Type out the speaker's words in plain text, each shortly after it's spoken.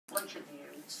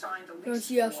signed a Don't lease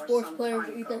see how for sports some players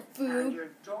time eat ago, their food. and your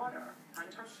daughter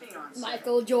and her fiance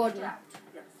Michael Jordan. moved out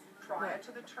prior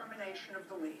to the termination of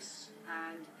the lease,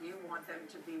 and you want them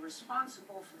to be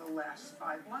responsible for the last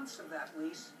 5 months of that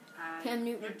lease. And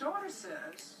your daughter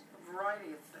says a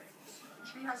variety of things.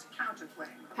 She has counterclaim.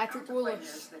 Her counterclaim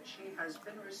is that she has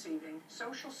been receiving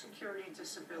Social Security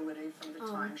disability from the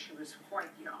time she was quite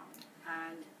young.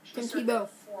 And she said that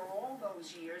for all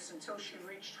those years, until she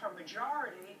reached her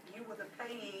majority, you were the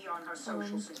payee on her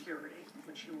Social Security,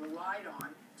 which you relied on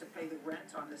to pay the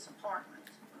rent on this apartment,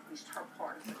 at least her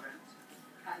part of the rent.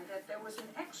 And that there was an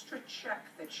extra check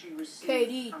that she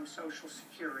received from Social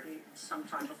Security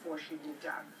sometime before she moved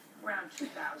out, around $2,000,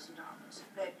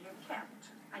 that you kept,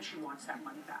 and she wants that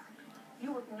money back.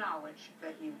 You acknowledge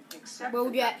that you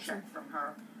accepted that check from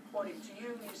her. According to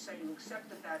you, you say you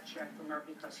accepted that check from her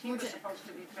because he was supposed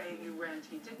to be paying you rent.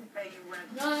 He didn't pay you rent,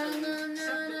 so you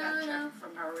accepted that check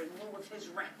from her in lieu of his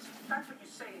rent. That's what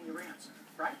you say in your answer,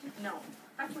 right? No.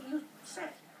 That's what you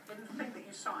said in the thing that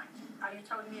you signed. Are you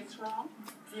telling me it's wrong?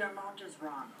 The amount is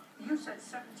wrong. You said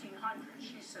 $1,700.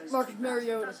 She says $2,000.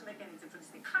 It doesn't make any difference.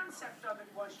 The concept of it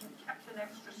was you kept an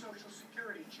extra Social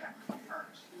Security check from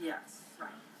hers. Yes.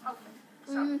 Right. Okay.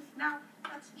 So now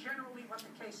that's generally what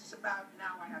the case is about.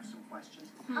 Now I have some questions.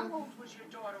 How old was your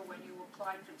daughter when you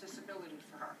applied for disability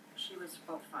for her? She was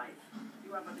about 5.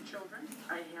 You have other children?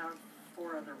 I have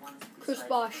 4 other ones. Chris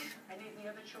Bosh. Any of the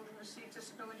other children receive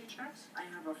disability checks? I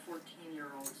have a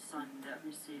 14-year-old son that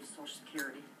receives Social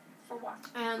Security. For what?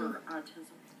 For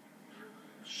autism.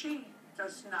 She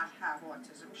does not have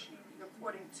autism. She,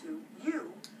 according to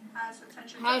you, has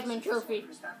attention deficit disorder.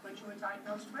 Is that what you were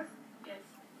diagnosed with? Yes.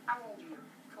 How old are you?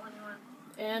 21.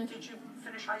 And did you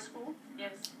finish high school?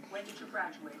 Yes. When did you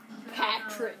graduate?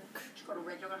 Patrick. Did you go to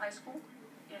regular high school?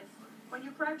 Yes. When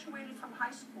you graduated from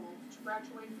high school, did you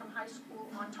graduate from high school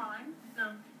on time?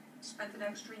 No. Spent an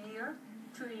extra year?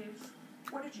 2 years.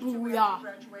 What did you do after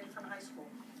you graduated from high school?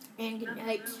 And good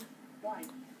night. Why?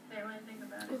 They don't think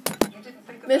about it. You didn't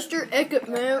think about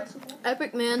Mr.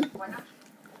 Epic Man Why not?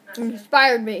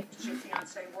 inspired me Does your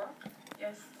fiance work?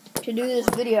 Yes. to do this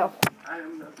video.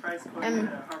 I'm the price And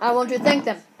I want to thank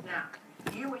them. Now,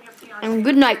 you and your fiance And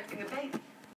good night. are expecting a baby.